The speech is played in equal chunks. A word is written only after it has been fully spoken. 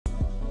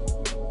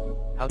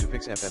How to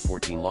fix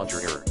FF14 launcher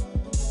error.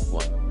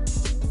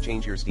 1.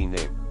 Change your Steam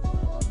name.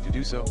 To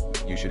do so,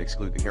 you should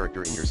exclude the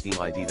character in your Steam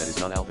ID that is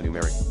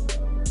non-alphanumeric.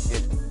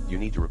 Hint, you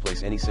need to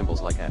replace any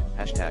symbols like @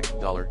 hashtag,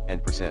 $,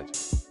 and %.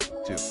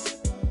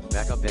 2.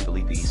 Back up and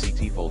delete the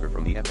ECT folder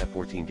from the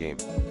FF14 game.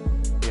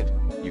 Hint,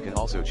 you can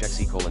also check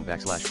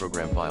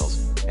C:\program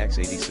files,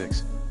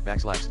 x86,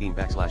 /Steam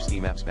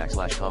 /Steam apps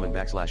 /common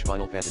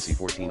 /Final Fantasy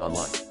 14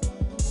 online.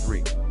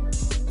 3.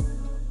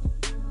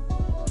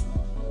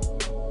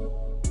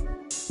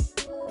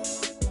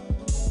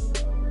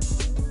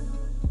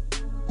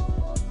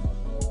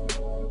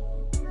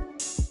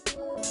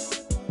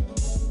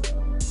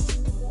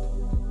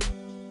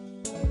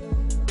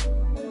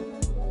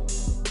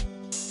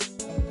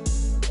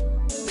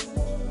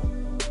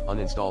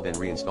 Uninstall then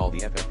reinstall the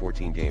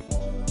FF14 game.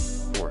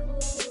 4.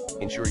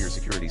 Ensure your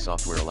security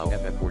software allow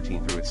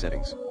FF14 through its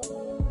settings.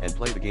 And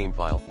play the game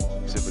file,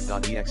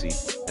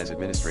 /zip.exe, as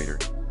administrator,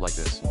 like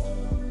this.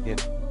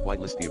 Hint,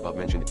 whitelist the above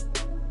mentioned.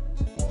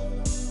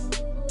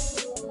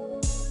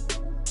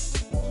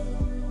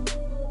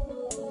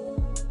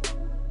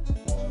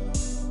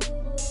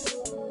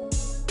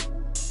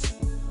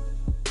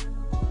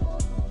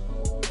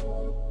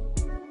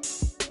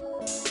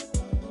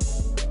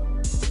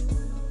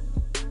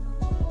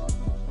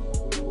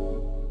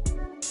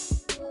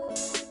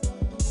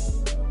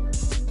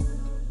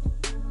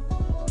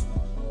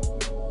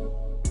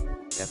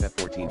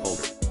 FF14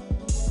 folder.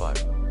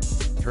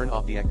 5. Turn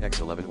off the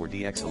X11 or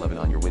DX11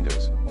 on your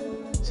Windows.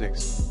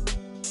 6.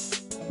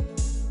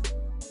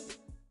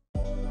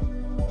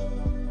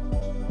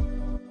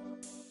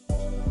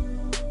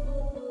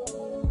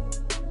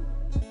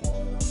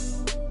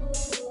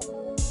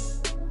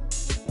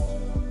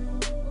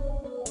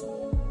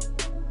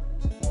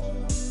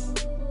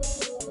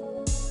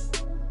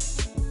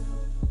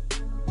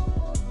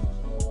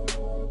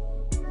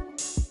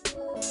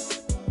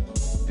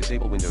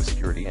 Disable Windows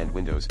Security and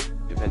Windows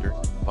Defender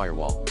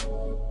Firewall.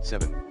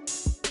 7.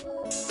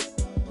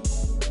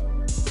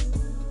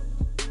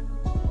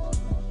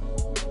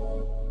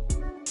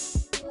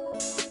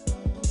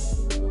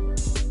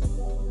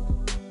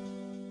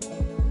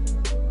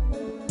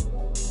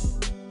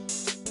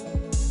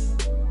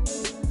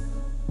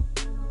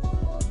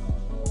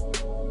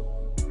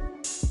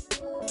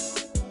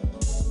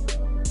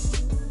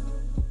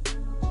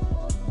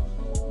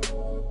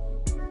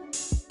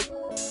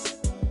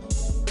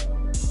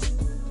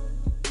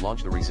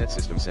 Launch the Reset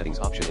System Settings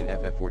option in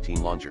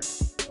FF14 Launcher.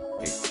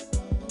 8.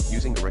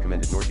 Using the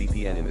recommended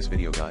NordVPN in this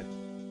video guide.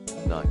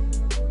 9.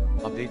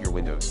 Update your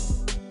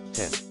Windows.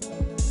 10.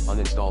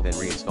 Uninstall then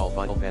reinstall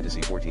Final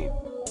Fantasy 14.